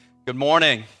Good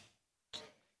morning. It's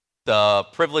a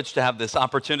privilege to have this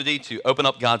opportunity to open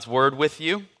up God's Word with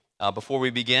you. Before we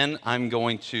begin, I'm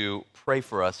going to pray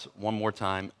for us one more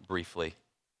time briefly.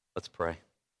 Let's pray.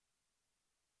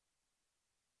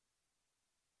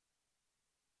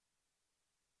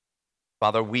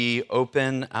 Father, we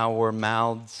open our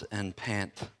mouths and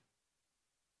pant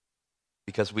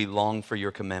because we long for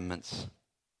your commandments.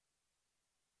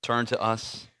 Turn to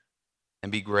us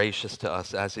and be gracious to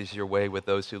us, as is your way with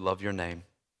those who love your name.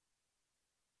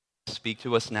 Speak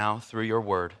to us now through your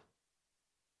word,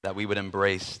 that we would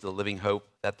embrace the living hope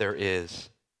that there is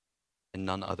in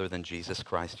none other than Jesus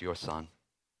Christ, your Son.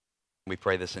 We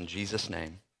pray this in Jesus'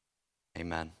 name.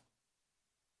 Amen.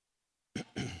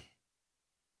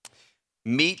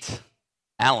 Meet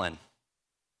Alan.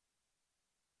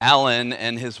 Alan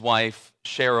and his wife,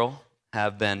 Cheryl,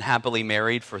 have been happily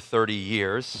married for 30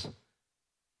 years.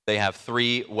 They have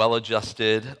 3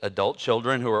 well-adjusted adult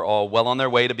children who are all well on their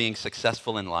way to being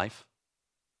successful in life.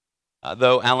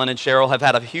 Though Alan and Cheryl have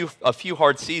had a few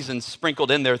hard seasons sprinkled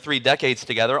in their 3 decades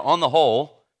together, on the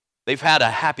whole, they've had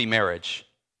a happy marriage.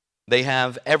 They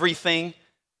have everything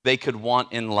they could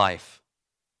want in life.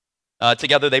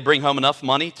 Together, they bring home enough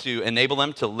money to enable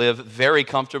them to live very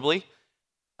comfortably.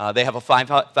 They have a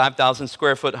 5,000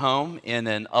 square foot home in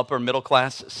an upper middle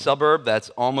class suburb that's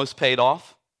almost paid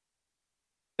off.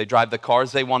 They drive the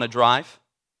cars they want to drive.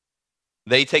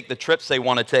 They take the trips they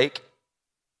want to take.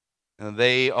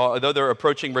 Although they're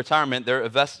approaching retirement, their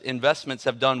investments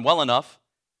have done well enough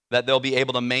that they'll be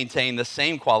able to maintain the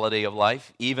same quality of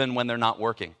life even when they're not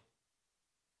working.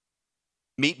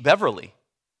 Meet Beverly.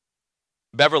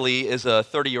 Beverly is a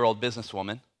 30-year-old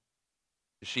businesswoman.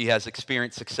 She has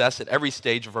experienced success at every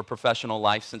stage of her professional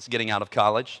life since getting out of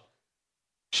college.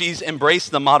 She's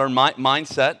embraced the modern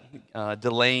mindset,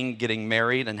 delaying getting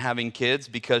married and having kids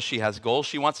because she has goals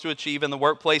she wants to achieve in the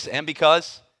workplace and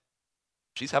because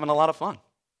she's having a lot of fun.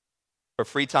 Her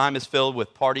free time is filled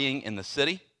with partying in the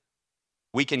city,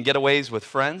 weekend getaways with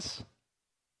friends,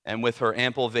 and with her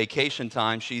ample vacation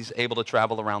time, she's able to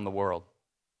travel around the world.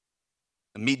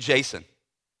 Meet Jason.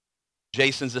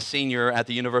 Jason's a senior at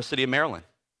the University of Maryland.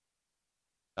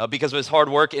 Because of his hard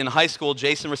work in high school,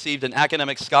 Jason received an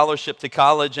academic scholarship to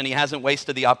college, and he hasn't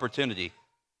wasted the opportunity.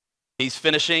 He's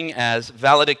finishing as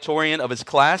valedictorian of his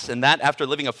class, and that after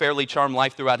living a fairly charmed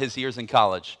life throughout his years in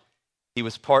college. He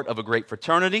was part of a great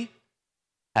fraternity,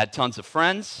 had tons of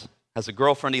friends, has a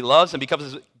girlfriend he loves, and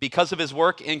because of his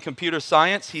work in computer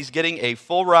science, he's getting a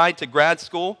full ride to grad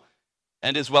school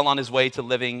and is well on his way to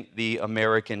living the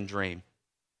American dream.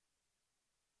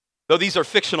 Though these are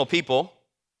fictional people,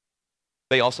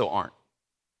 they also aren't.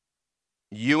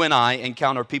 You and I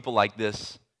encounter people like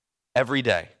this every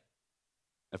day.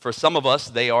 And for some of us,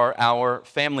 they are our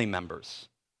family members,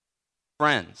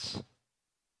 friends,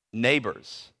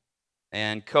 neighbors,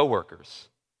 and coworkers.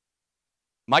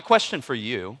 My question for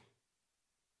you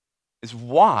is,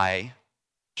 why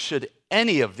should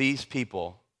any of these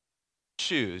people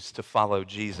choose to follow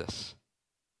Jesus?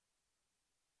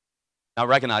 Now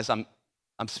recognize I'm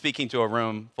speaking to a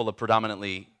room full of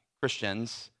predominantly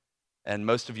Christians, and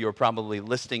most of you are probably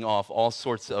listing off all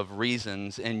sorts of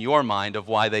reasons in your mind of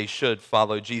why they should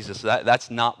follow Jesus.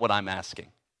 That's not what I'm asking.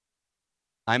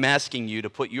 I'm asking you to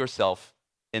put yourself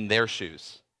in their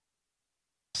shoes.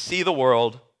 See the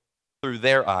world through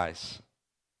their eyes.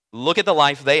 Look at the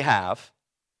life they have,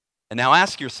 and now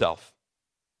ask yourself,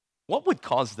 what would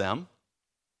cause them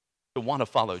to want to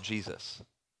follow Jesus?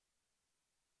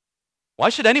 Why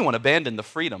should anyone abandon the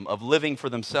freedom of living for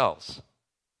themselves,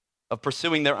 of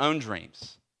pursuing their own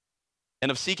dreams,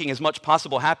 and of seeking as much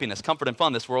possible happiness, comfort, and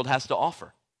fun this world has to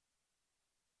offer?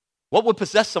 What would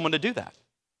possess someone to do that?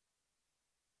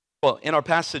 Well, in our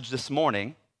passage this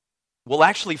morning, we'll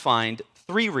actually find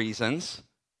 3 reasons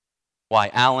why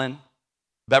Alan,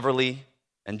 Beverly,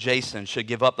 and Jason should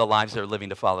give up the lives they're living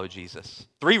to follow Jesus.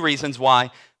 3 reasons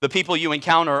why the people you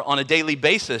encounter on a daily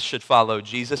basis should follow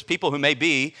Jesus, people who may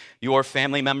be your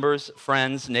family members,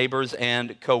 friends, neighbors,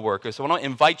 and coworkers. So I want to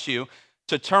invite you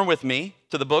to turn with me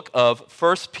to the book of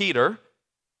 1 Peter.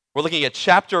 We're looking at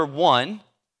chapter 1,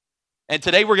 and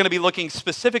today we're going to be looking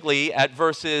specifically at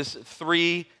verses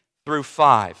 3 through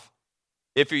 5.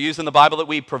 If you're using the Bible that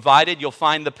we provided, you'll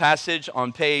find the passage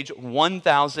on page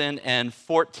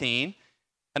 1014.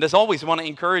 And as always, we want to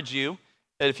encourage you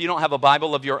that if you don't have a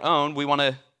Bible of your own, we want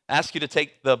to ask you to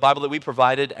take the Bible that we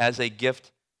provided as a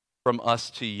gift from us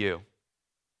to you.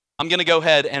 I'm going to go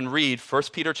ahead and read 1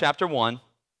 Peter chapter 1,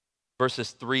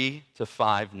 verses 3 to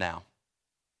 5 now.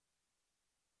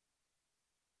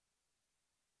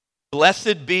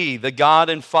 Blessed be the God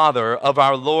and Father of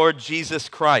our Lord Jesus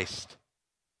Christ.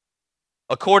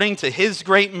 According to his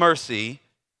great mercy,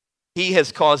 he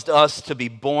has caused us to be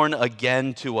born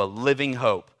again to a living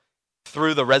hope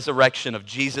through the resurrection of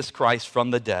Jesus Christ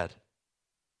from the dead,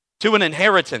 to an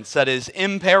inheritance that is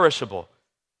imperishable,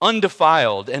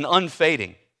 undefiled, and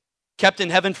unfading, kept in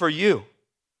heaven for you,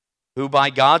 who by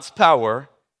God's power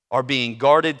are being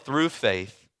guarded through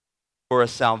faith for a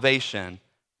salvation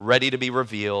ready to be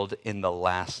revealed in the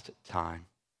last time.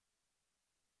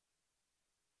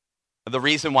 The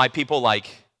reason why people like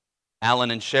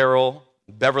Alan and Cheryl,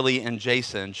 Beverly and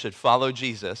Jason should follow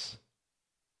Jesus,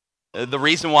 the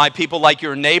reason why people like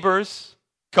your neighbors,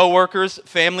 coworkers,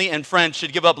 family, and friends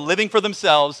should give up living for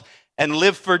themselves and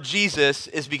live for Jesus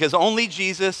is because only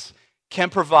Jesus can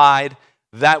provide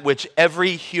that which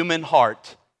every human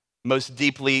heart most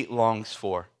deeply longs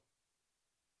for.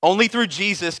 Only through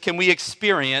Jesus can we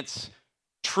experience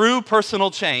true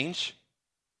personal change,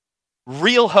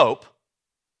 real hope,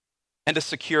 and a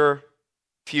secure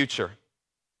future.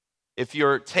 If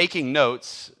you're taking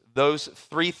notes, those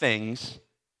three things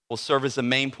will serve as the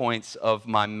main points of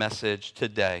my message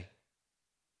today.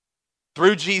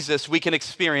 Through Jesus, we can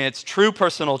experience true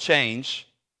personal change,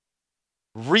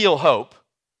 real hope,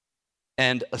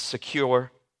 and a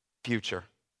secure future.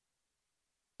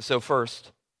 So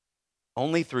first,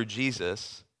 only through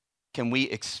Jesus can we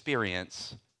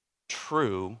experience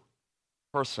true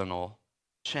personal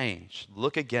change.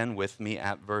 Look again with me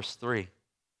at verse 3.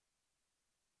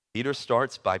 Peter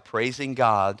starts by praising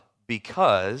God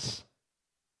because,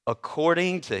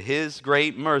 according to his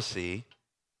great mercy,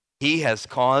 he has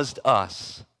caused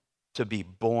us to be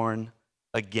born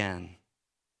again.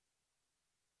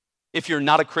 If you're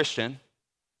not a Christian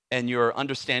and your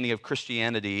understanding of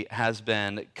Christianity has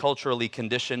been culturally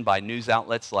conditioned by news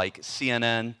outlets like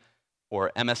CNN or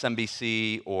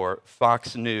MSNBC or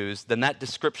Fox News, then that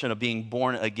description of being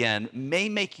born again may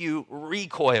make you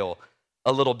recoil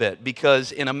a little bit,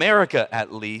 because in America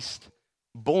at least,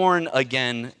 born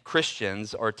again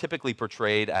Christians are typically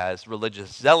portrayed as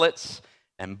religious zealots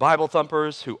and Bible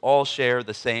thumpers who all share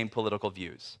the same political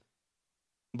views.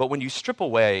 But when you strip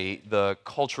away the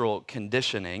cultural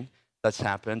conditioning that's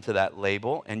happened to that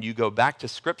label and you go back to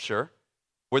Scripture,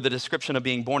 where the description of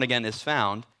being born again is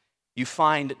found, you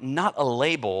find not a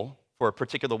label for a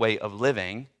particular way of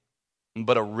living,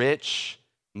 but a rich,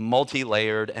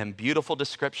 multi-layered, and beautiful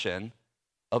description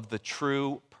of the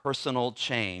true personal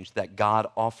change that God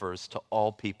offers to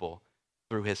all people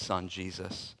through his Son,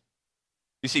 Jesus.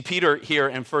 You see, Peter here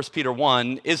in 1 Peter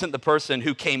 1 isn't the person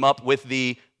who came up with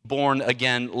the born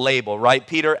again label, right?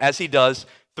 Peter, as he does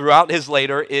throughout his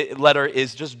letter,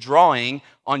 is just drawing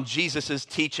on Jesus'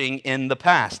 teaching in the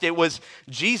past. It was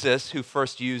Jesus who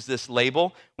first used this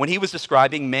label when he was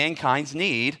describing mankind's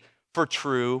need for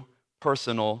true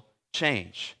personal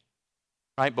change,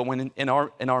 right? But when in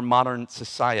our modern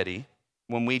society,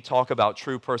 when we talk about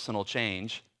true personal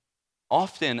change,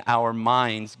 often our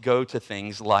minds go to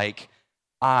things like,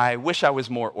 I wish I was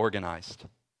more organized.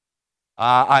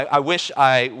 I wish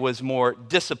I was more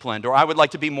disciplined, or I would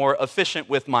like to be more efficient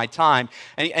with my time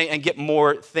and get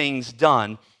more things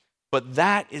done. But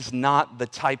that is not the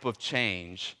type of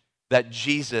change that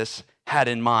Jesus had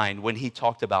in mind when he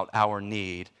talked about our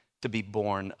need to be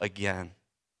born again.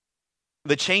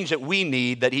 The change that we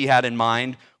need that he had in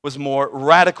mind was more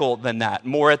radical than that,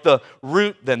 more at the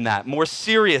root than that, more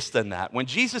serious than that. When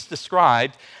Jesus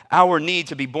described our need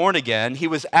to be born again, he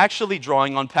was actually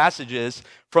drawing on passages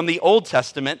from the Old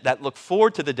Testament that look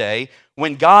forward to the day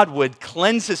when God would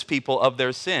cleanse his people of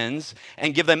their sins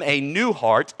and give them a new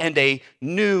heart and a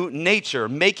new nature,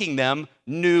 making them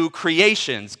new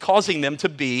creations, causing them to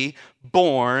be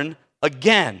born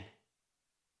again.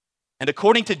 And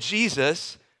according to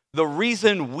Jesus, the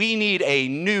reason we need a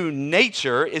new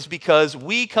nature is because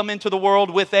we come into the world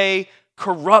with a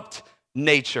corrupt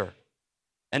nature.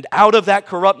 And out of that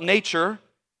corrupt nature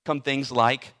come things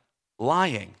like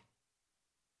lying,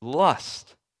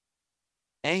 lust,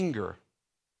 anger,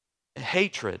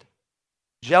 hatred,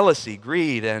 jealousy,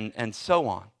 greed, and so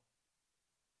on.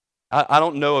 I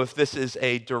don't know if this is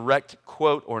a direct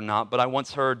quote or not, but I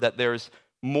once heard that there's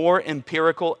more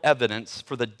empirical evidence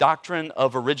for the doctrine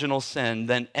of original sin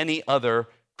than any other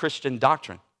Christian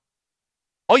doctrine.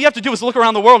 All you have to do is look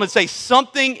around the world and say,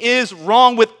 something is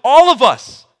wrong with all of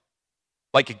us.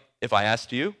 Like if I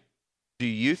asked you, do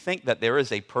you think that there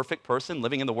is a perfect person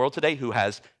living in the world today who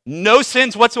has no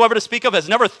sins whatsoever to speak of, has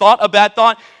never thought a bad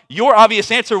thought? Your obvious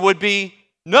answer would be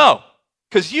no,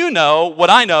 because you know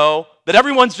what I know, that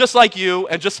everyone's just like you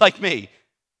and just like me.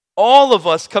 All of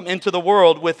us come into the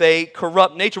world with a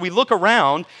corrupt nature. We look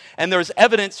around and there's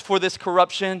evidence for this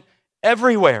corruption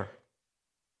everywhere.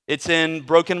 It's in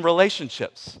broken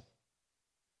relationships.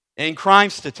 in crime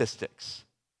statistics,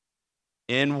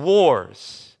 in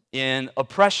wars, in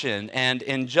oppression and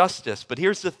injustice. But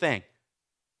here's the thing.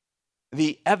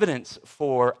 The evidence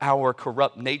for our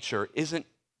corrupt nature isn't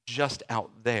just out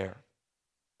there,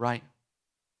 right?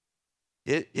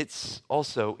 It's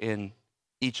also in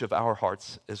each of our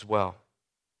hearts as well.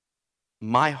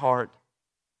 My heart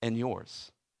and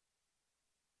yours.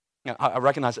 Now, I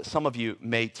recognize that some of you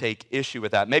may take issue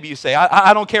with that. Maybe you say,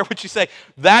 I don't care what you say.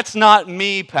 That's not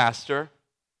me, Pastor.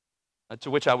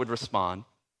 To which I would respond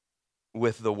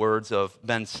with the words of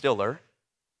Ben Stiller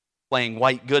playing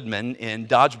White Goodman in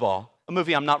Dodgeball, a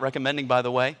movie I'm not recommending, by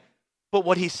the way. But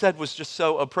what he said was just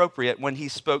so appropriate when he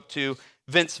spoke to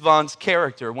Vince Vaughn's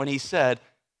character, when he said,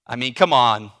 I mean, come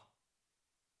on.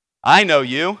 I know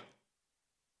you.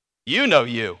 You know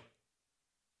you.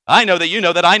 I know that you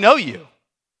know that I know you.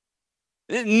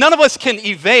 None of us can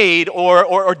evade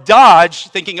or dodge,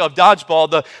 thinking of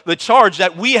dodgeball, the charge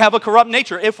that we have a corrupt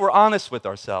nature if we're honest with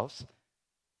ourselves.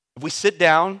 If we sit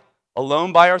down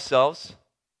alone by ourselves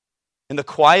in the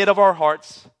quiet of our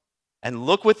hearts and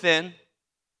look within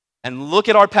and look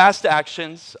at our past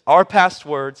actions, our past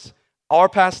words, our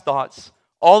past thoughts,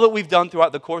 all that we've done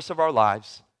throughout the course of our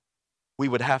lives, we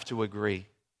would have to agree.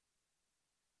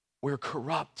 We're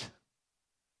corrupt.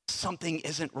 Something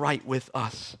isn't right with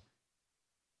us.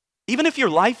 Even if your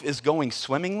life is going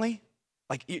swimmingly,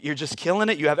 like you're just killing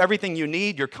it, you have everything you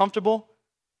need, you're comfortable,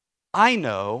 I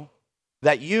know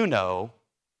that you know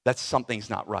that something's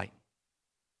not right.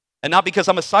 And not because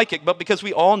I'm a psychic, but because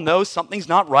we all know something's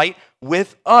not right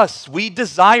with us. We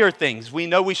desire things we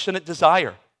know we shouldn't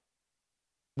desire.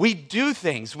 We do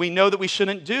things we know that we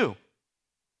shouldn't do.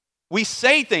 We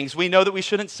say things we know that we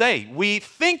shouldn't say. We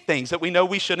think things that we know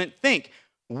we shouldn't think.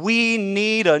 We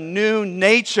need a new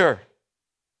nature.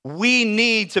 We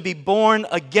need to be born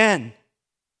again.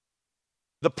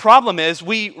 The problem is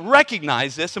we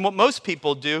recognize this, and what most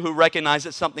people do who recognize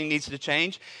that something needs to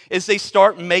change is they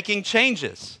start making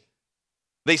changes.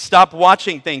 They stop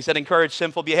watching things that encourage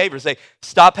sinful behaviors. They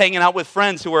stop hanging out with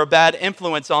friends who are a bad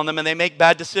influence on them, and they make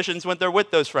bad decisions when they're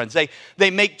with those friends. They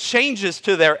make changes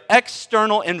to their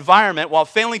external environment while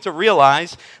failing to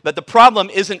realize that the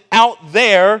problem isn't out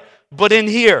there, but in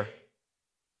here.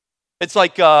 It's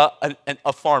like a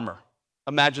farmer.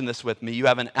 Imagine this with me. You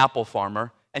have an apple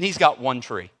farmer, and he's got one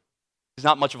tree. He's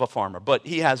not much of a farmer, but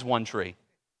he has one tree.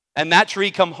 And that tree,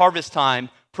 come harvest time,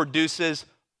 produces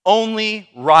only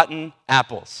rotten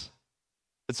apples.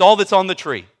 That's all that's on the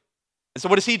tree. And so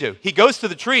what does he do? He goes to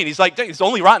the tree, and he's like, it's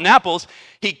only rotten apples.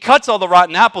 He cuts all the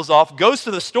rotten apples off, goes to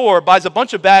the store, buys a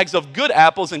bunch of bags of good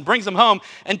apples, and brings them home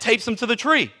and tapes them to the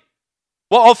tree.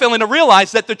 Well, all failing to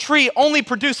realize that the tree only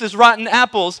produces rotten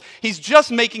apples. He's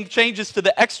just making changes to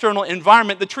the external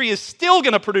environment. The tree is still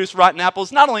going to produce rotten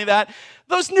apples. Not only that,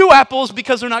 those new apples,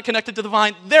 because they're not connected to the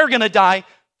vine, they're going to die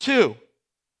too,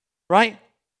 right?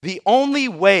 The only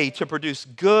way to produce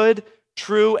good,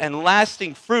 true, and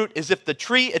lasting fruit is if the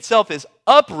tree itself is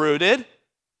uprooted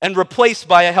and replaced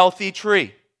by a healthy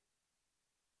tree.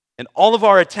 And all of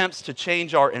our attempts to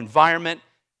change our environment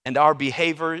and our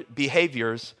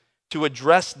behaviors to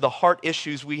address the heart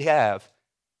issues we have,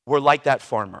 we're like that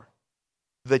farmer.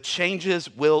 The changes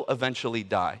will eventually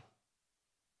die,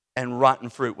 and rotten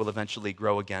fruit will eventually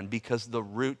grow again because the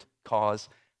root cause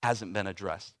hasn't been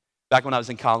addressed. Back when I was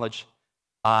in college,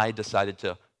 I decided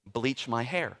to bleach my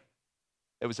hair.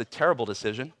 It was a terrible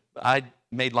decision. I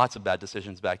made lots of bad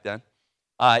decisions back then.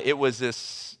 It was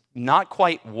this not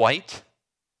quite white,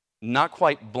 not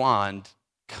quite blonde,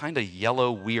 kind of yellow,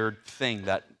 weird thing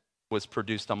that was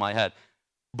produced on my head.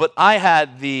 But I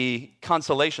had the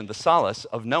consolation, the solace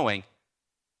of knowing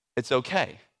it's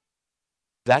okay.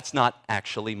 That's not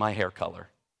actually my hair color.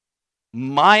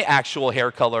 My actual hair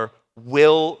color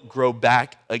will grow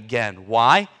back again.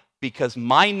 Why? Because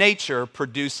my nature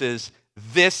produces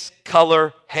this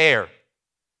color hair.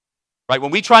 Right?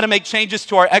 When we try to make changes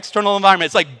to our external environment,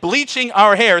 it's like bleaching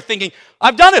our hair thinking,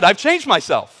 I've done it, I've changed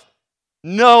myself.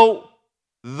 No,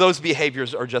 those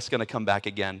behaviors are just going to come back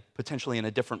again, potentially in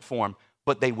a different form,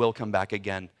 but they will come back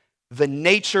again. The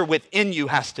nature within you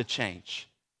has to change,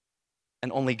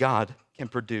 and only God can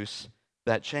produce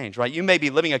that change, right? You may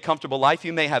be living a comfortable life,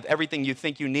 you may have everything you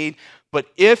think you need, but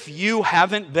if you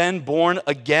haven't been born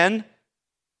again,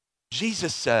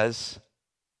 Jesus says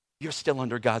you're still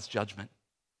under God's judgment.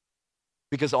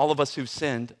 Because all of us who've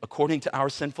sinned, according to our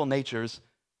sinful natures,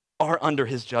 are under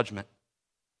his judgment.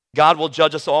 God will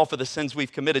judge us all for the sins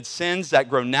we've committed, sins that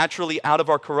grow naturally out of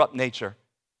our corrupt nature.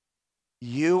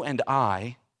 You and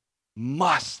I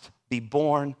must be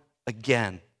born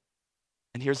again.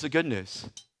 And here's the good news.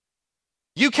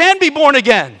 You can be born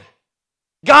again.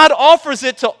 God offers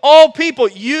it to all people.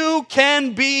 You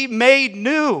can be made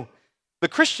new. The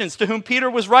Christians to whom Peter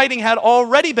was writing had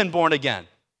already been born again.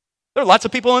 There are lots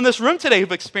of people in this room today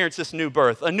who've experienced this new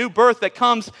birth, a new birth that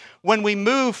comes when we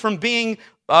move from living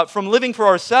for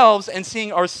ourselves and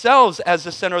seeing ourselves as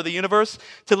the center of the universe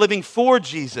to living for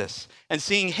Jesus and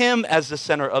seeing him as the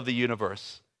center of the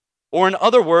universe. Or in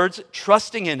other words,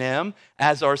 trusting in him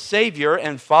as our Savior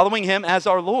and following him as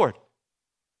our Lord.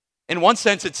 In one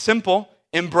sense, it's simple.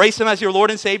 Embrace him as your Lord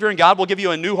and Savior, and God will give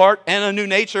you a new heart and a new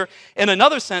nature. In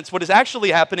another sense, what is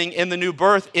actually happening in the new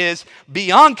birth is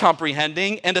beyond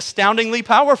comprehending and astoundingly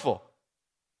powerful.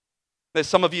 As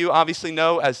some of you obviously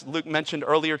know, as Luke mentioned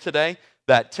earlier today,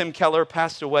 that Tim Keller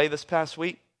passed away this past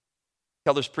week.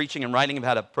 Keller's preaching and writing have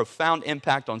had a profound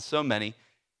impact on so many.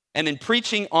 And in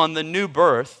preaching on the new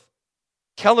birth,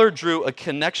 Keller drew a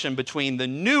connection between the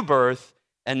new birth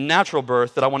and natural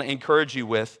birth that I want to encourage you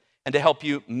with and to help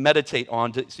you meditate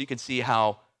on so you can see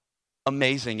how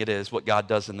amazing it is what God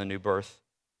does in the new birth.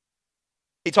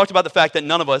 He talked about the fact that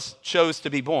none of us chose to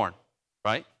be born,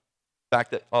 right? The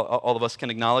fact that all of us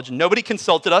can acknowledge. Nobody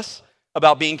consulted us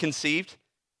about being conceived.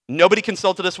 Nobody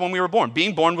consulted us when we were born.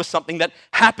 Being born was something that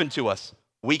happened to us.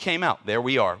 We came out. There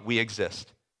we are. We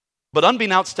exist. But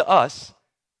unbeknownst to us,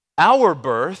 our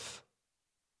birth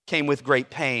came with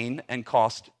great pain and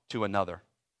cost to another,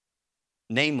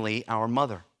 namely our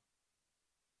mother.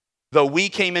 Though we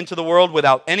came into the world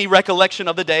without any recollection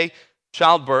of the day,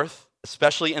 childbirth,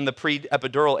 especially in the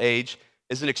pre-epidural age,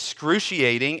 is an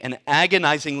excruciating and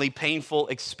agonizingly painful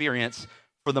experience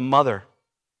for the mother.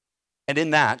 And in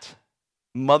that,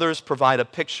 mothers provide a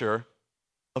picture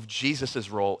of Jesus'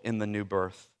 role in the new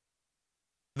birth.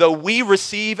 Though we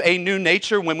receive a new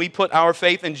nature when we put our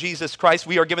faith in Jesus Christ,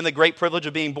 we are given the great privilege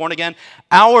of being born again.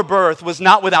 Our birth was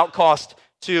not without cost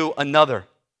to another.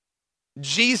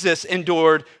 Jesus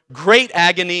endured great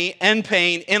agony and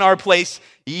pain in our place,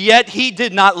 yet he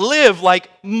did not live like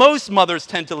most mothers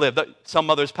tend to live. Some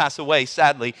mothers pass away,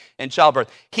 sadly, in childbirth.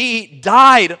 He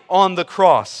died on the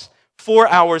cross for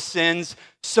our sins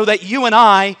so that you and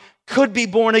I could be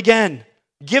born again,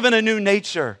 given a new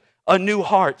nature, a new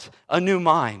heart, a new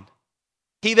mind.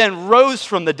 He then rose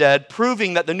from the dead,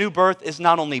 proving that the new birth is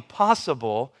not only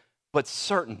possible, but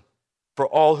certain for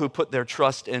all who put their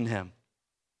trust in him.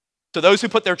 To those who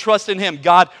put their trust in him,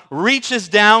 God reaches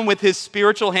down with his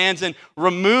spiritual hands and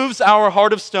removes our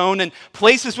heart of stone and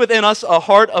places within us a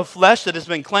heart of flesh that has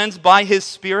been cleansed by his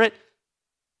Spirit.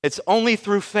 It's only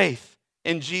through faith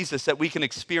in Jesus that we can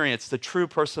experience the true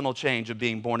personal change of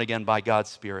being born again by God's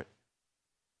Spirit.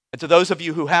 And to those of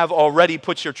you who have already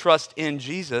put your trust in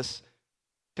Jesus,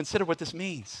 consider what this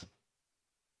means.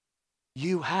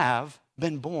 You have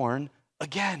been born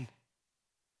again.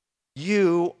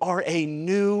 You are a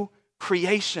new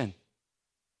creation.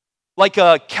 Like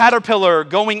a caterpillar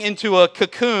going into a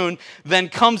cocoon, then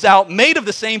comes out made of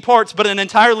the same parts, but an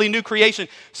entirely new creation.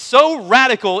 So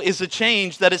radical is the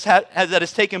change that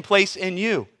has taken place in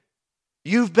you.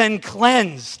 You've been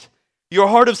cleansed. Your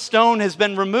heart of stone has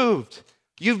been removed.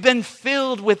 You've been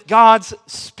filled with God's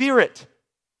Spirit.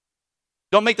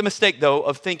 Don't make the mistake, though,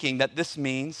 of thinking that this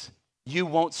means you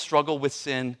won't struggle with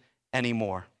sin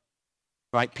anymore.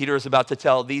 Right? Peter is about to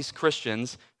tell these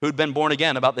Christians who'd been born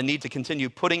again about the need to continue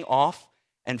putting off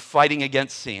and fighting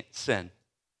against sin.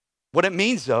 What it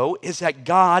means, though, is that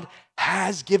God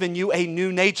has given you a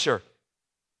new nature.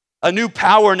 A new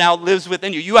power now lives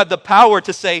within you. You have the power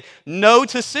to say no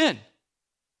to sin.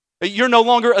 You're no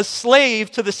longer a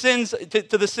slave to the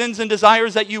sins and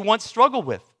desires that you once struggled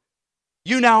with.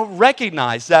 You now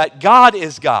recognize that God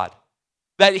is God,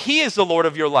 that he is the Lord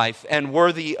of your life and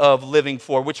worthy of living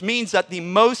for, which means that the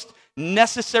most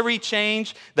necessary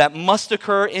change that must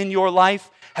occur in your life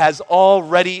has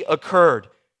already occurred.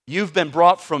 You've been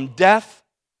brought from death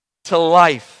to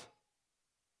life.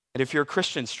 And if you're a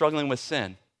Christian struggling with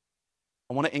sin,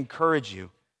 I want to encourage you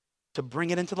to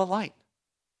bring it into the light.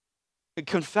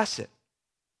 Confess it.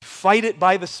 Fight it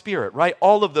by the Spirit, right?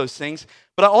 All of those things.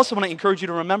 But I also want to encourage you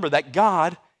to remember that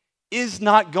God is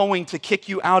not going to kick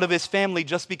you out of his family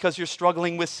just because you're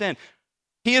struggling with sin.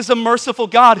 He is a merciful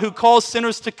God who calls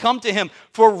sinners to come to him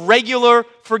for regular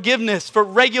forgiveness, for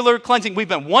regular cleansing. We've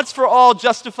been once for all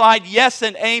justified, yes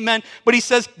and amen. But he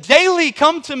says, daily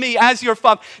come to me as your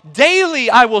Father.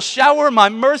 Daily I will shower my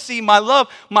mercy, my love,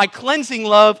 my cleansing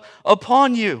love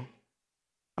upon you.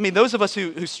 I mean, those of us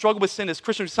who struggle with sin as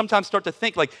Christians sometimes start to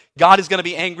think like God is going to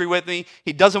be angry with me.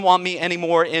 He doesn't want me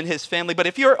anymore in his family. But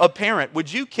if you're a parent,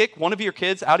 would you kick one of your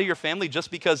kids out of your family just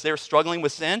because they're struggling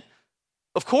with sin?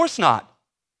 Of course not.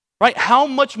 Right? How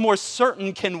much more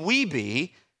certain can we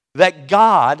be that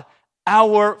God,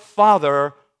 our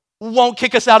Father, won't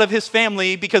kick us out of his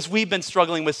family because we've been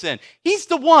struggling with sin. He's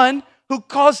the one who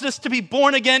caused us to be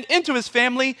born again into his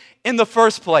family in the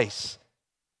first place.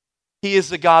 He is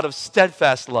the God of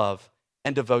steadfast love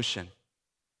and devotion.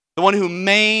 The one who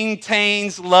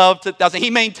maintains love to thousands. He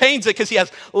maintains it because he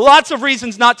has lots of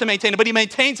reasons not to maintain it, but he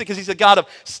maintains it because he's a God of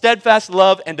steadfast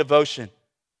love and devotion.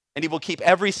 And he will keep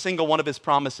every single one of his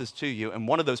promises to you. And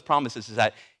one of those promises is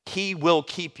that he will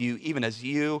keep you even as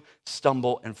you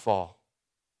stumble and fall.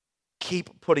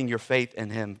 Keep putting your faith in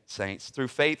him, saints. Through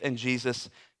faith in Jesus,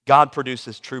 God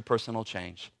produces true personal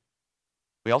change.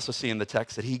 We also see in the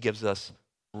text that he gives us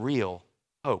real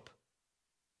hope.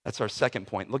 That's our second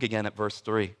point. Look again at verse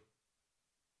 3.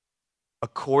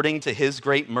 According to his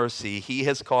great mercy, he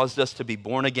has caused us to be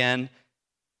born again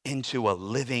into a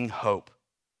living hope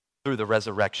through the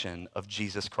resurrection of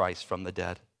Jesus Christ from the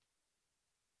dead.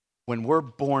 When we're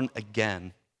born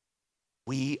again,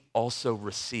 we also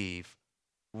receive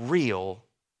real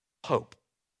hope.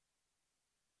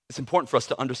 It's important for us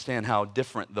to understand how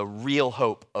different the real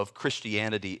hope of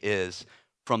Christianity is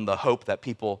from the hope that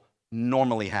people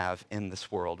normally have in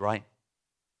this world, right?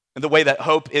 And the way that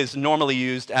hope is normally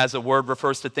used as a word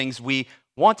refers to things we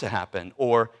want to happen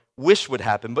or wish would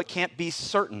happen, but can't be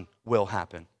certain will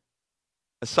happen.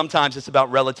 Sometimes it's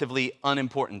about relatively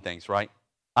unimportant things, right?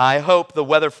 I hope the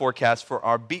weather forecast for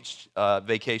our beach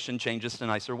vacation changes to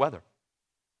nicer weather.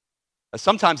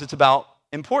 Sometimes it's about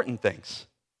important things.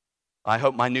 I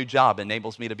hope my new job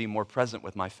enables me to be more present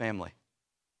with my family.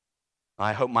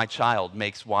 I hope my child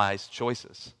makes wise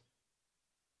choices.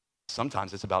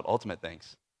 Sometimes it's about ultimate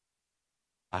things.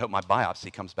 I hope my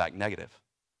biopsy comes back negative.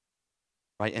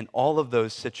 Right? In all of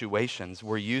those situations,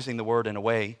 we're using the word in a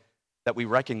way that we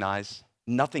recognize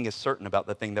nothing is certain about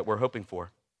the thing that we're hoping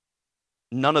for.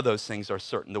 None of those things are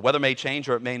certain. The weather may change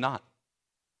or it may not.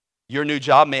 Your new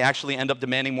job may actually end up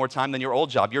demanding more time than your old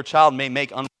job. Your child may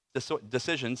make unwise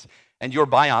decisions, and your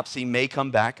biopsy may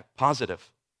come back positive.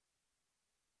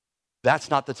 That's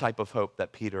not the type of hope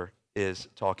that Peter is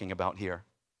talking about here.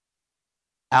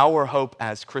 Our hope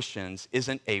as Christians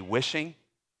isn't a wishing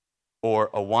or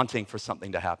a wanting for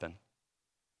something to happen,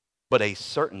 but a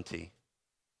certainty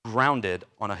grounded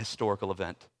on a historical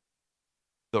event,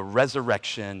 the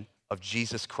resurrection of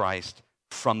Jesus Christ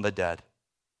from the dead.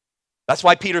 That's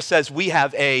why Peter says we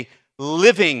have a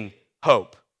living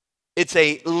hope. It's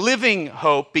a living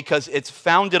hope because it's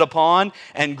founded upon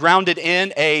and grounded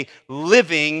in a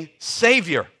living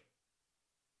Savior.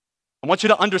 I want you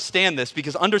to understand this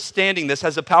because understanding this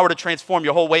has the power to transform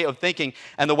your whole way of thinking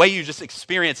and the way you just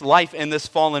experience life in this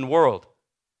fallen world.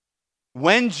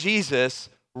 When Jesus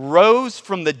rose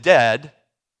from the dead,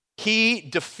 he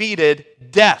defeated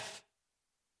death.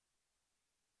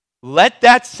 Let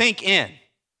that sink in.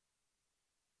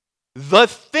 The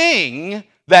thing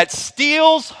that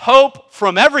steals hope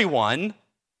from everyone,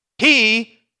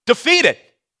 he defeated,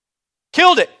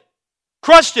 killed it,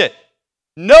 crushed it.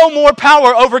 No more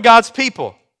power over God's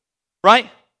people, right?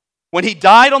 When he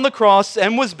died on the cross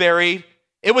and was buried,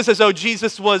 it was as though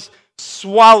Jesus was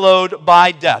swallowed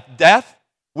by death. Death,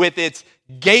 with its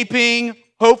gaping,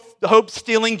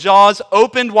 hope-stealing jaws,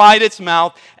 opened wide its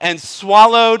mouth and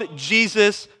swallowed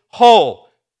Jesus whole,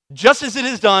 just as it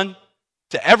has done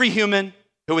to every human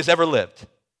who has ever lived.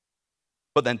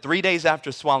 But then 3 days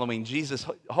after swallowing Jesus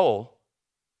whole,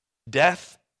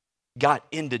 death got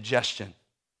indigestion.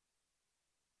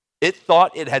 It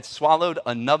thought it had swallowed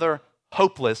another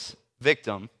hopeless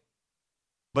victim,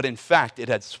 but in fact, it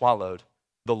had swallowed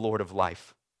the Lord of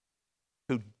life,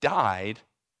 who died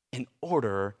in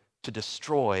order to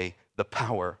destroy the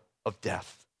power of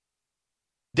death.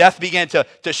 Death began to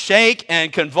shake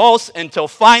and convulse until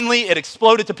finally it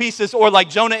exploded to pieces, or like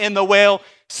Jonah in the whale,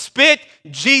 spit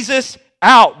Jesus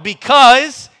out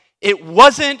because it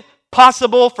wasn't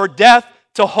possible for death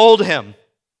to hold him.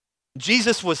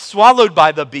 Jesus was swallowed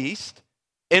by the beast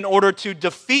in order to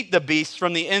defeat the beast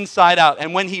from the inside out.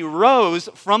 And when he rose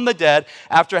from the dead,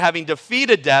 after having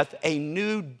defeated death, a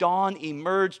new dawn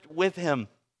emerged with him.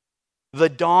 The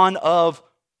dawn of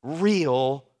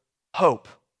real hope.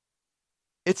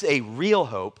 It's a real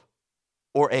hope,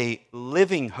 or a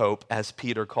living hope, as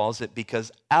Peter calls it,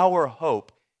 because our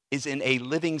hope is in a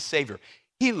living Savior.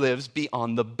 He lives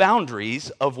beyond the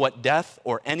boundaries of what death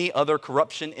or any other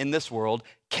corruption in this world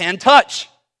can touch.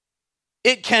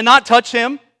 It cannot touch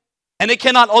him, and it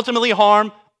cannot ultimately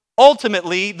harm,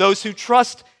 those who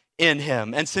trust in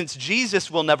him. And since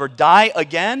Jesus will never die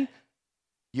again,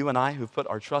 you and I who've put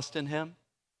our trust in him,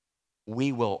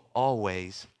 we will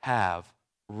always have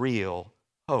real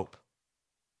hope.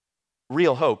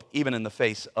 Real hope, even in the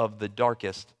face of the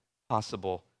darkest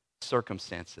possible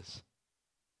circumstances.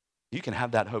 You can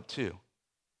have that hope too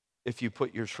if you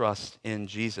put your trust in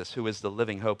Jesus, who is the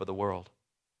living hope of the world.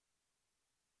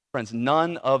 Friends,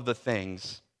 none of the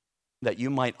things that you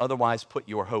might otherwise put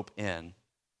your hope in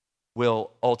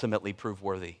will ultimately prove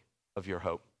worthy of your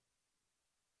hope.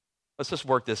 Let's just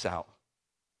work this out.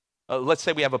 Let's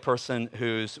say we have a person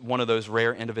who's one of those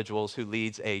rare individuals who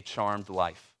leads a charmed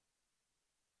life.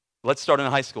 Let's start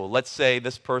in high school. Let's say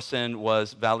this person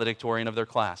was valedictorian of their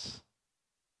class.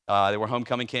 They were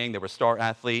homecoming king, they were a star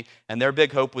athlete, and their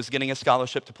big hope was getting a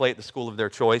scholarship to play at the school of their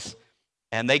choice,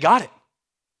 and they got it.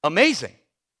 Amazing.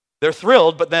 They're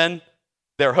thrilled, but then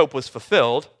their hope was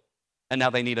fulfilled, and now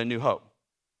they need a new hope.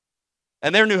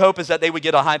 And their new hope is that they would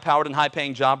get a high-powered and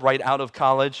high-paying job right out of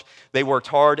college. They worked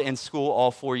hard in school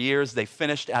all 4 years. They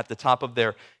finished at the top of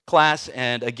their class,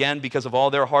 and again, because of all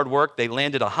their hard work, they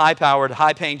landed a high-powered,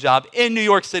 high-paying job in New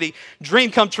York City. Dream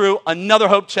come true, another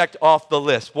hope checked off the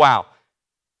list. Wow.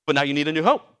 But now you need a new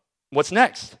hope. What's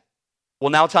next?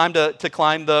 Well, now time to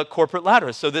climb the corporate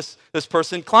ladder. So this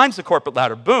person climbs the corporate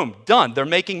ladder. Boom, done. They're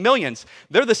making millions.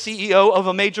 They're the CEO of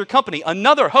a major company.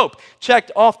 Another hope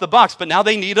checked off the box. But now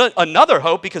they need another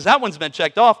hope because that one's been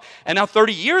checked off. And now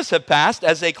 30 years have passed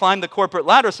as they climb the corporate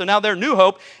ladder. So now their new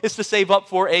hope is to save up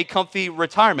for a comfy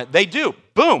retirement. They do.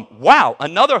 Boom. Wow.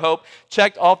 Another hope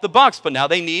checked off the box. But now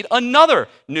they need another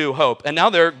new hope. And now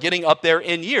they're getting up there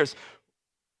in years.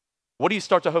 What do you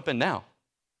start to hope in now?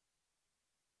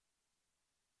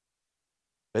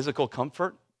 Physical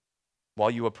comfort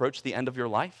while you approach the end of your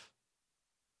life?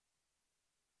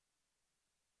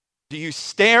 Do you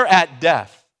stare at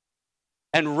death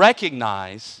and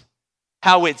recognize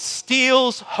how it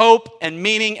steals hope and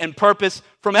meaning and purpose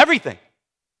from everything?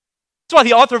 That's why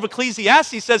the author of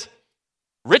Ecclesiastes says,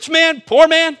 rich man, poor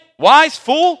man, wise,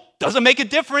 fool, doesn't make a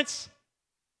difference.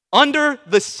 Under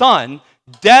the sun,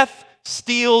 death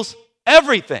steals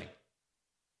everything.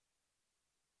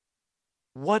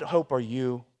 What are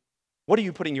you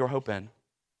putting your hope in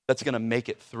that's going to make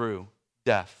it through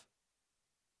death?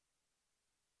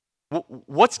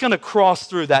 What's going to cross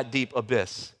through that deep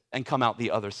abyss and come out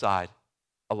the other side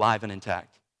alive and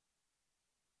intact?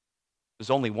 There's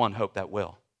only one hope that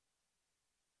will.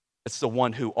 It's the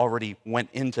one who already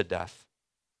went into death,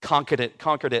 conquered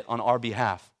it on our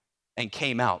behalf, and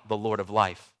came out the Lord of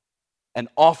life, and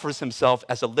offers himself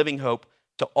as a living hope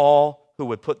to all who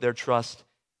would put their trust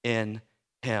in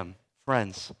him.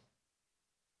 Friends,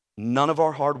 none of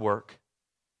our hard work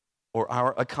or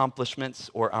our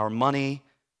accomplishments or our money,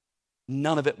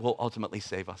 none of it will ultimately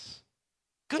save us.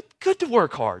 Good to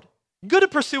work hard. Good to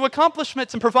pursue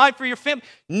accomplishments and provide for your family.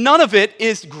 None of it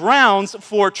is grounds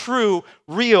for true,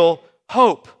 real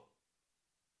hope.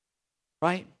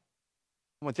 Right?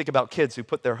 When we think about kids who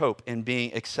put their hope in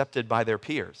being accepted by their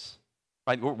peers.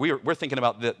 Right? We're thinking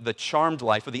about the charmed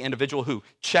life of the individual who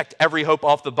checked every hope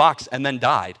off the box and then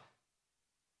died.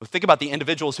 But think about the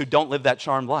individuals who don't live that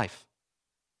charmed life.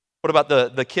 What about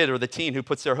the kid or the teen who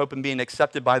puts their hope in being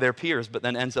accepted by their peers but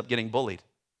then ends up getting bullied?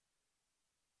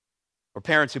 Or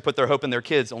parents who put their hope in their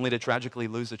kids only to tragically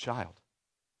lose a child?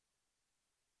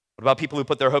 What about people who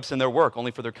put their hopes in their work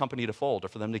only for their company to fold or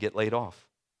for them to get laid off?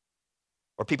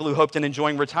 Or people who hoped in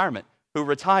enjoying retirement, who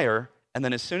retire and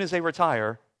then as soon as they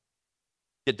retire,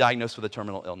 get diagnosed with a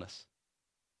terminal illness.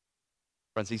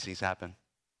 Friends, these things happen.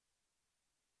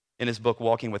 In his book,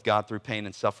 Walking with God Through Pain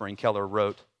and Suffering, Keller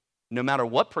wrote, no matter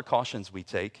what precautions we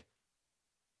take,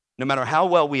 no matter how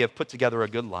well we have put together a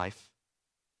good life,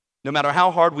 no matter how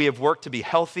hard we have worked to be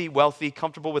healthy, wealthy,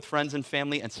 comfortable with friends and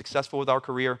family, and successful with our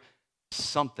career,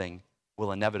 something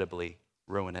will inevitably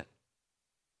ruin it.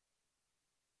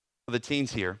 For the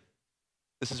teens here,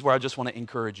 this is where I just want to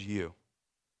encourage you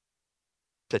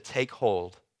to take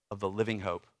hold of the living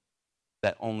hope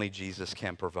that only Jesus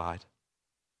can provide.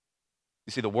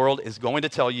 You see, the world is going to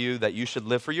tell you that you should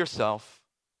live for yourself,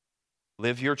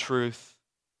 live your truth,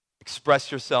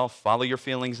 express yourself, follow your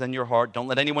feelings and your heart. Don't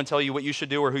let anyone tell you what you should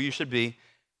do or who you should be.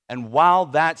 And while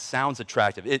that sounds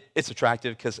attractive, it's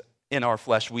attractive because in our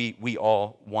flesh, we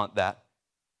all want that.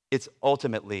 It's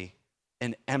ultimately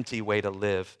an empty way to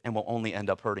live and will only end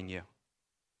up hurting you.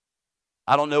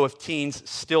 I don't know if teens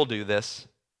still do this,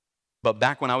 but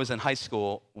back when I was in high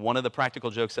school, one of the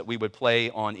practical jokes that we would play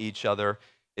on each other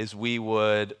is we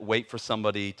would wait for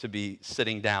somebody to be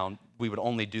sitting down. We would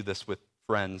only do this with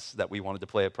friends that we wanted to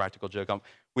play a practical joke on.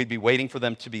 We'd be waiting for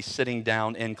them to be sitting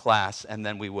down in class, and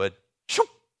then we would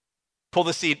pull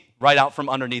the seat right out from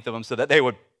underneath of them so that they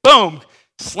would, boom,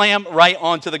 slam right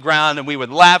onto the ground, and we would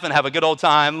laugh and have a good old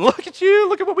time. Look at you,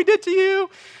 look at what we did to you,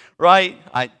 right?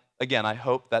 I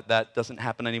hope that doesn't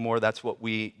happen anymore. That's what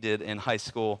we did in high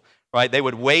school, right? They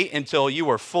would wait until you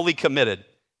were fully committed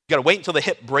You got to wait until the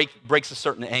hip breaks a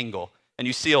certain angle and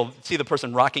you see the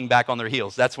person rocking back on their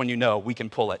heels. That's when you know we can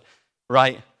pull it,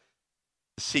 right?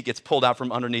 The seat gets pulled out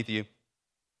from underneath you.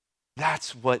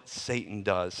 That's what Satan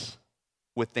does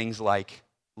with things like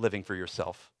living for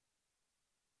yourself,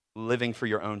 living for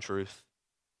your own truth,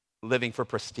 living for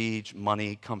prestige,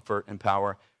 money, comfort, and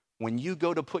power. When you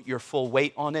go to put your full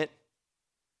weight on it,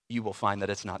 you will find that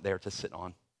it's not there to sit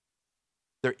on.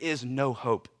 There is no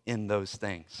hope in those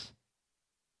things,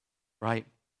 right?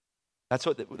 That's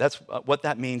what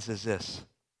that means is this.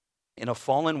 In a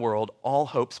fallen world, all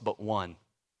hopes but one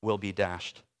will be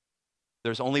dashed.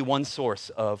 There's only one source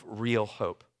of real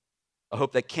hope, a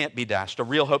hope that can't be dashed, a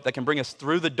real hope that can bring us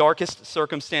through the darkest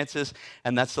circumstances,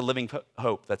 and that's the living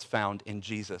hope that's found in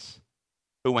Jesus,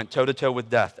 who went toe-to-toe with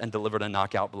death and delivered a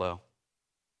knockout blow.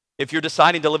 If you're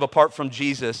deciding to live apart from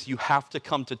Jesus, you have to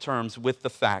come to terms with the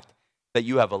fact that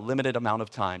you have a limited amount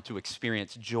of time to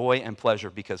experience joy and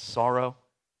pleasure because sorrow,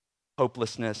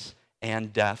 hopelessness,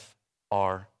 and death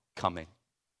are coming.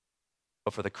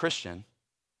 But for the Christian,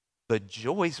 the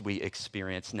joys we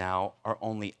experience now are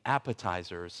only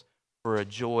appetizers for a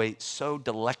joy so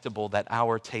delectable that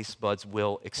our taste buds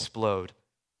will explode.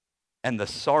 And the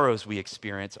sorrows we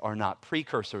experience are not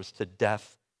precursors to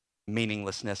death,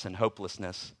 meaninglessness, and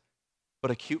hopelessness,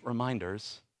 but acute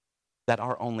reminders that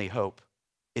our only hope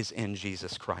is in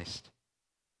Jesus Christ,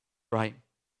 right?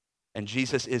 And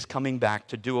Jesus is coming back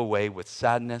to do away with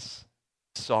sadness,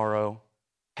 sorrow,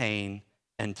 pain,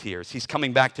 and tears. He's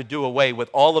coming back to do away with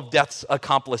all of death's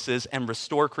accomplices and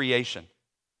restore creation.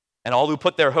 And all who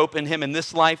put their hope in him in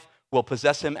this life will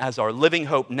possess him as our living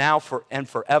hope now and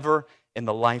forever in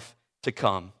the life to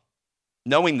come.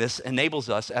 Knowing this enables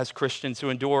us as Christians to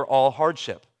endure all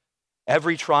hardship,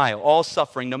 every trial, all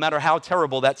suffering, no matter how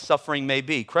terrible that suffering may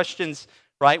be. Christians,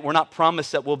 right, we're not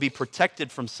promised that we'll be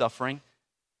protected from suffering.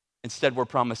 Instead, we're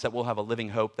promised that we'll have a living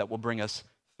hope that will bring us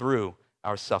through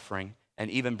our suffering and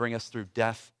even bring us through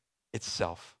death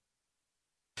itself.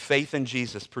 Faith in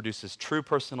Jesus produces true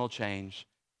personal change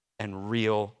and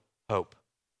real hope.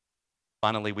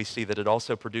 Finally, we see that it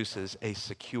also produces a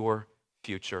secure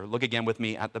future. Look again with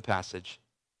me at the passage.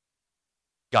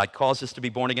 God calls us to be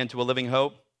born again to a living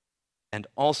hope and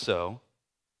also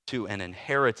to an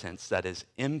inheritance that is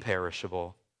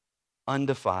imperishable,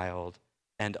 undefiled,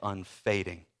 and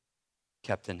unfading,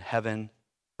 kept in heaven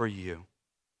for you.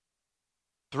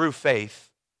 Through faith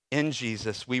in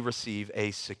Jesus, we receive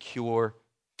a secure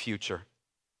future.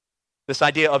 This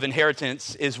idea of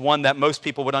inheritance is one that most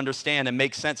people would understand and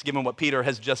make sense given what Peter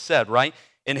has just said, right?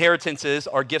 Inheritances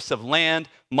are gifts of land,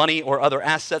 money, or other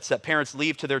assets that parents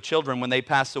leave to their children when they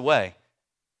pass away.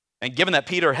 And given that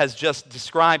Peter has just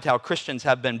described how Christians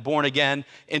have been born again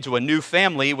into a new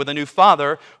family with a new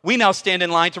father, we now stand in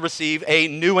line to receive a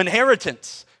new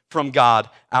inheritance from God,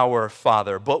 our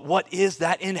Father. But what is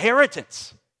that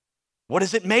inheritance? What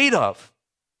is it made of?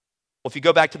 Well, if you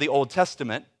go back to the Old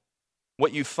Testament,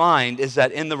 what you find is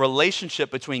that in the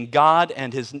relationship between God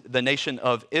and the nation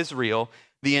of Israel,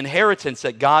 the inheritance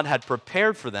that God had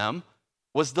prepared for them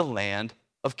was the land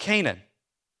of Canaan.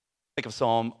 Think of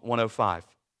Psalm 105.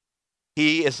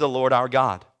 He is the Lord our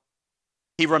God.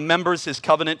 He remembers his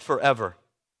covenant forever.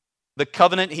 The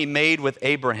covenant he made with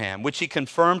Abraham, which he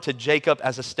confirmed to Jacob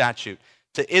as a statute,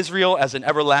 to Israel as an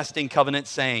everlasting covenant,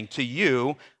 saying, to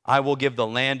you I will give the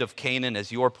land of Canaan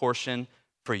as your portion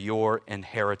for your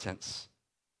inheritance.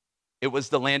 It was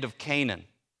the land of Canaan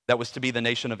that was to be the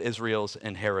nation of Israel's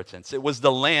inheritance. It was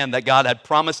the land that God had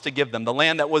promised to give them, the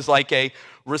land that was like a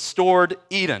restored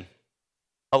Eden,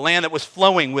 a land that was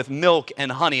flowing with milk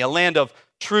and honey, a land of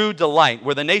true delight,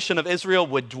 where the nation of Israel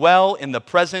would dwell in the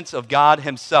presence of God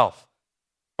himself.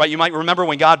 Right? You might remember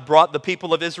when God brought the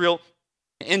people of Israel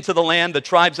into the land, the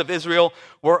tribes of Israel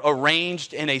were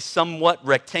arranged in a somewhat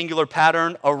rectangular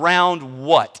pattern around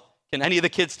what? Can any of the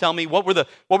kids tell me what were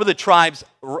the tribes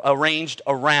arranged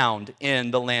around in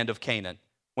the land of Canaan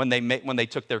when they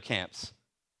took their camps?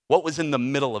 What was in the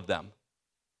middle of them?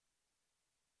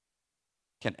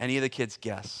 Can any of the kids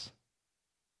guess?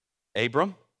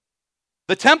 Abram?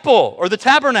 The temple or the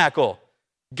tabernacle.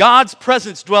 God's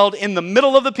presence dwelled in the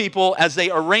middle of the people as they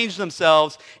arranged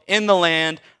themselves in the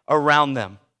land around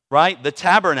them, right? The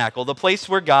tabernacle, the place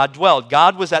where God dwelled.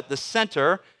 God was at the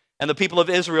center, and the people of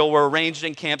Israel were arranged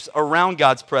in camps around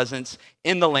God's presence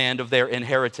in the land of their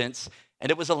inheritance. And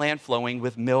it was a land flowing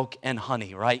with milk and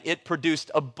honey, right? It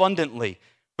produced abundantly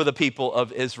for the people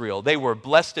of Israel. They were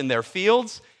blessed in their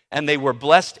fields, and they were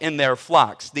blessed in their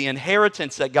flocks. The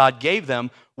inheritance that God gave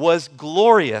them was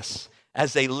glorious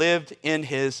as they lived in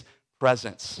his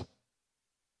presence.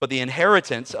 But the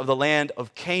inheritance of the land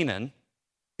of Canaan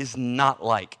is not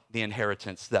like the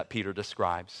inheritance that Peter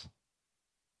describes.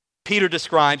 Peter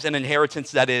describes an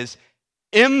inheritance that is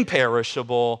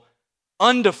imperishable,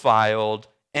 undefiled,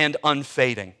 and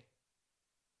unfading.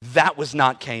 That was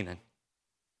not Canaan.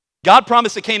 God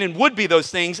promised that Canaan would be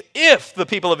those things if the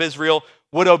people of Israel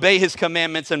would obey his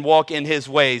commandments and walk in his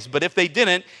ways. But if they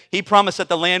didn't, he promised that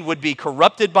the land would be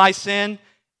corrupted by sin,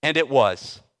 and it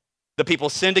was. The people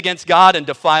sinned against God and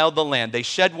defiled the land. They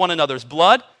shed one another's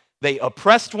blood. They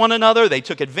oppressed one another. They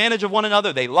took advantage of one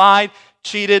another. They lied,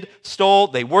 cheated, stole.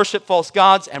 They worshiped false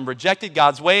gods and rejected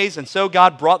God's ways. And so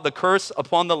God brought the curse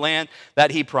upon the land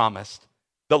that he promised.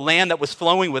 The land that was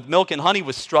flowing with milk and honey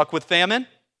was struck with famine.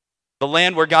 The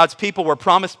land where God's people were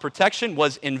promised protection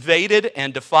was invaded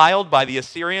and defiled by the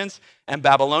Assyrians and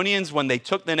Babylonians when they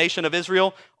took the nation of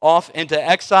Israel off into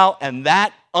exile, and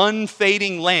that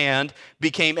unfading land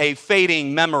became a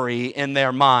fading memory in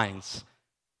their minds.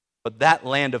 But that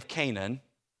land of Canaan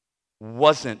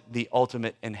wasn't the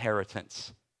ultimate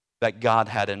inheritance that God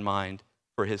had in mind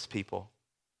for his people.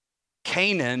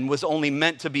 Canaan was only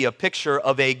meant to be a picture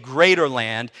of a greater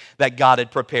land that God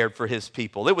had prepared for his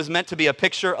people. It was meant to be a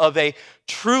picture of a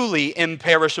truly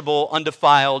imperishable,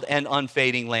 undefiled, and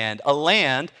unfading land. A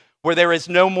land where there is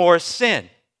no more sin,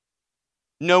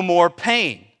 no more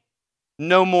pain,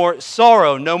 no more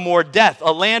sorrow, no more death.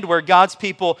 A land where God's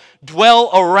people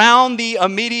dwell around the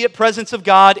immediate presence of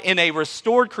God in a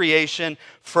restored creation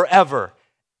forever.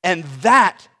 And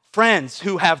that, friends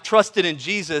who have trusted in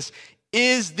Jesus,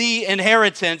 is the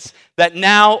inheritance that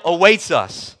now awaits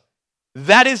us.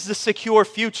 That is the secure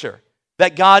future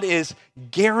that God is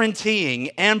guaranteeing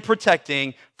and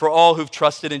protecting for all who've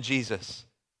trusted in Jesus.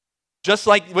 Just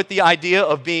like with the idea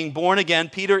of being born again,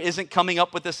 Peter isn't coming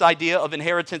up with this idea of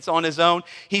inheritance on his own.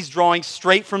 He's drawing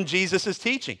straight from Jesus'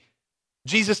 teaching.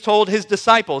 Jesus told his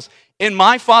disciples, "In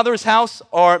my Father's house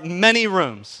are many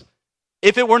rooms.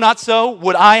 If it were not so,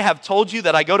 would I have told you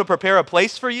that I go to prepare a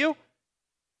place for you?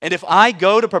 And if I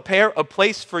go to prepare a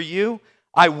place for you,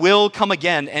 I will come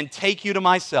again and take you to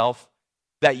myself,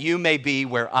 that you may be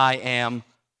where I am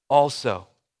also."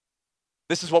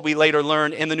 This is what we later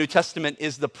learn in the New Testament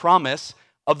is the promise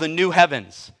of the new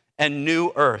heavens and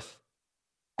new earth.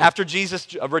 After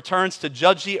Jesus returns to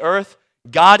judge the earth,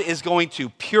 God is going to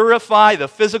purify the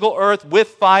physical earth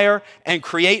with fire and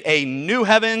create a new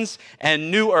heavens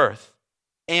and new earth,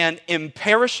 an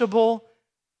imperishable,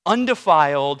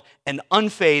 undefiled, and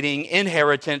unfading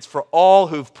inheritance for all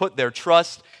who've put their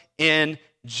trust in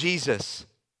Jesus.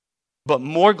 But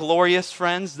more glorious,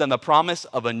 friends, than the promise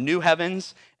of a new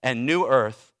heavens and new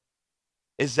earth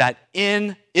is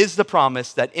the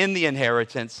promise that in the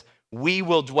inheritance we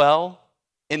will dwell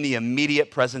in the immediate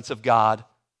presence of God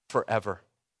forever.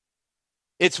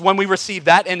 It's when we receive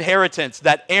that inheritance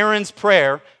that Aaron's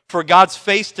prayer for God's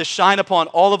face to shine upon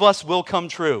all of us will come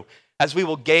true, as we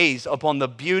will gaze upon the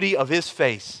beauty of his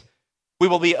face. We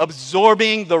will be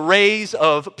absorbing the rays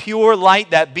of pure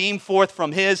light that beam forth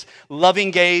from his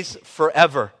loving gaze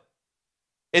forever.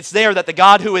 It's there that the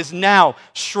God who is now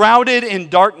shrouded in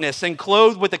darkness and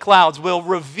clothed with the clouds will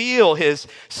reveal his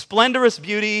splendorous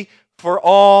beauty for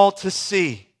all to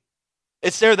see.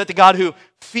 It's there that the God who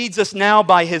feeds us now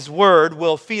by his word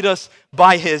will feed us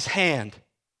by his hand.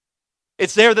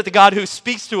 It's there that the God who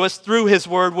speaks to us through his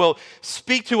word will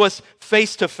speak to us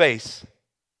face to face,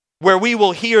 where we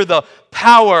will hear the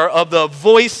power of the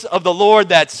voice of the Lord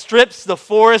that strips the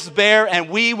forest bare, and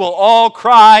we will all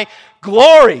cry,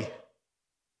 "Glory!"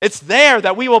 It's there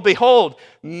that we will behold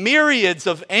myriads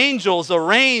of angels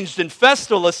arranged in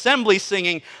festal assembly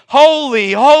singing,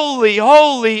 "Holy, holy,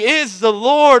 holy is the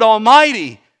Lord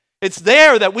Almighty." It's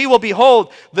there that we will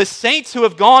behold the saints who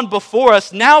have gone before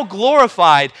us, now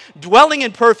glorified, dwelling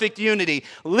in perfect unity,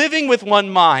 living with one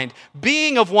mind,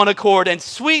 being of one accord, and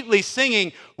sweetly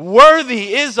singing,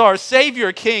 "Worthy is our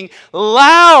Savior King.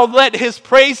 Loud let his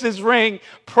praises ring.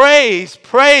 Praise,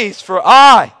 praise for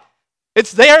I."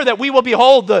 It's there that we will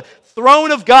behold the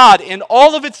throne of God in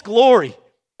all of its glory.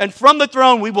 And from the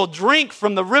throne we will drink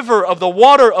from the river of the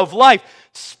water of life,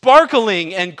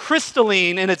 sparkling and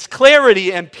crystalline in its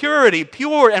clarity and purity,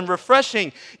 pure and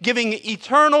refreshing, giving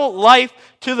eternal life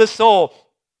to the soul.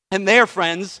 And there,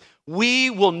 friends, we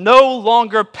will no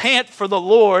longer pant for the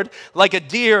Lord like a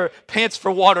deer pants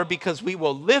for water, because we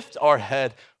will lift our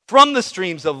head from the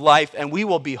streams of life and we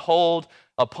will behold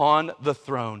upon the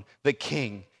throne the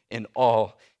King in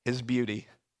all his beauty.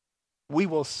 We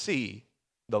will see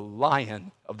the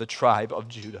Lion of the tribe of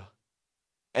Judah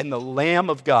and the Lamb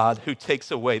of God who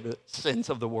takes away the sins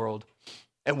of the world.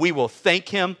 And we will thank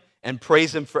him and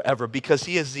praise him forever, because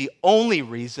he is the only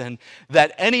reason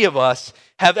that any of us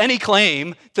have any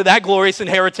claim to that glorious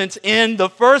inheritance in the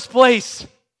first place.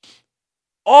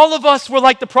 All of us were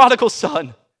like the prodigal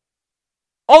son.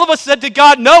 All of us said to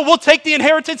God, no, we'll take the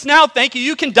inheritance now. Thank you.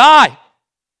 You can die.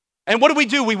 And what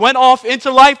did? We went off into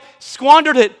life,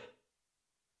 squandered it,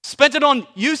 spent it on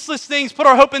useless things, put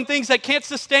our hope in things that can't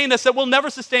sustain us, that will never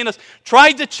sustain us,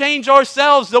 tried to change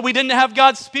ourselves, though we didn't have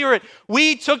God's Spirit.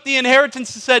 We took the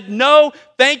inheritance and said, no,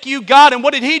 thank you, God. And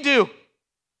what did he do?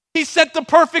 He sent the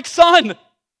perfect son,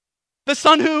 the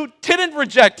son who didn't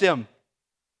reject him,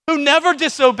 who never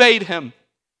disobeyed him,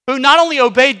 who not only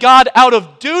obeyed God out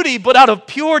of duty, but out of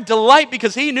pure delight,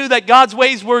 because he knew that God's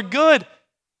ways were good.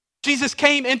 Jesus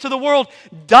came into the world,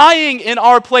 dying in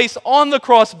our place on the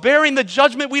cross, bearing the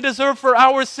judgment we deserve for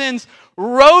our sins,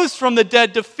 rose from the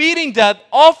dead, defeating death,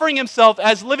 offering himself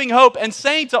as living hope, and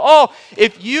saying to all,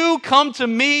 if you come to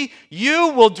me, you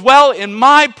will dwell in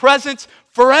my presence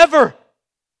forever.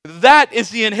 That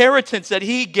is the inheritance that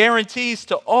he guarantees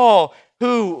to all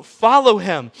who follow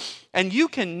him. And you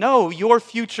can know your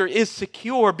future is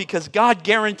secure because God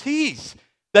guarantees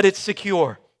that it's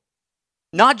secure.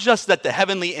 Not just that the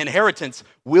heavenly inheritance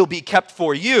will be kept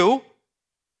for you,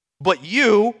 but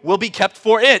you will be kept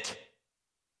for it.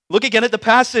 Look again at the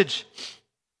passage.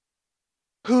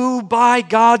 Who by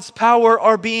God's power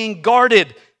are being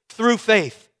guarded through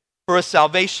faith for a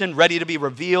salvation ready to be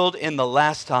revealed in the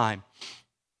last time.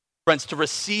 Friends, to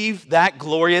receive that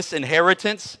glorious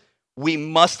inheritance, we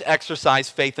must exercise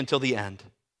faith until the end.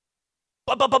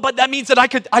 But that means that I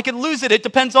could lose it. It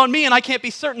depends on me, and I can't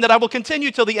be certain that I will continue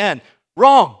till the end.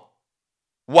 Wrong.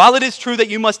 While it is true that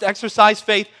you must exercise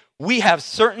faith, we have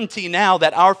certainty now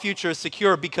that our future is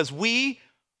secure because we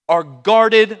are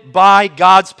guarded by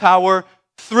God's power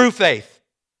through faith.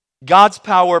 God's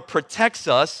power protects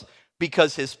us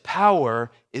because his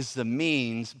power is the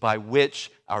means by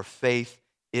which our faith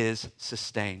is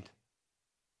sustained.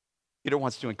 Peter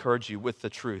wants to encourage you with the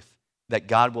truth that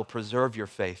God will preserve your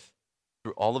faith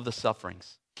through all of the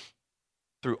sufferings,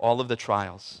 through all of the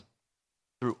trials,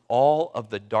 through all of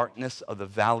the darkness of the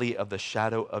valley of the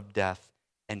shadow of death,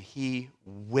 and he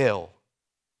will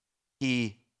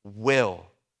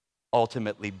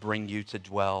ultimately bring you to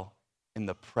dwell in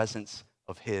the presence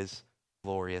of his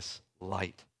glorious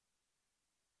light.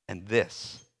 And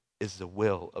this is the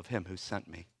will of him who sent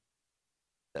me,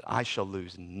 that I shall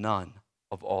lose none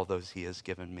of all those he has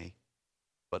given me,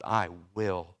 but I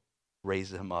will raise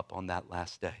them up on that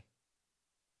last day.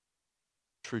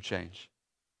 True change.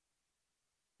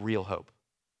 Real hope,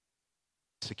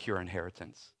 secure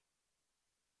inheritance,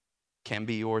 can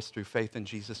be yours through faith in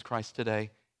Jesus Christ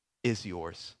today, is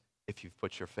yours if you've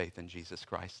put your faith in Jesus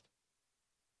Christ.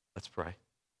 Let's pray.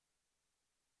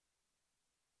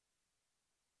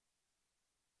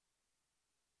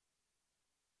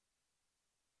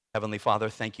 Heavenly Father,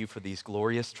 thank you for these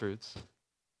glorious truths.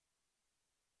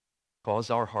 Cause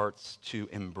our hearts to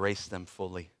embrace them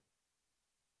fully.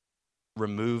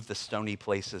 Remove the stony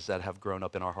places that have grown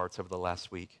up in our hearts over the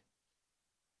last week.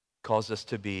 Cause us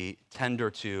to be tender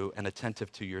to and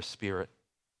attentive to your Spirit.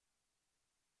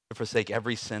 To forsake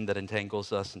every sin that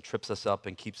entangles us and trips us up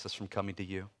and keeps us from coming to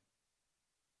you.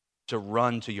 To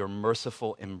run to your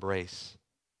merciful embrace,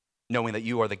 knowing that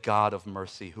you are the God of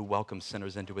mercy who welcomes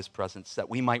sinners into his presence, that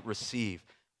we might receive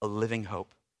a living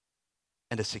hope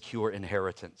and a secure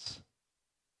inheritance.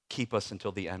 Keep us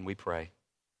until the end, we pray.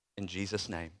 In Jesus'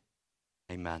 name.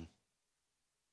 Amen.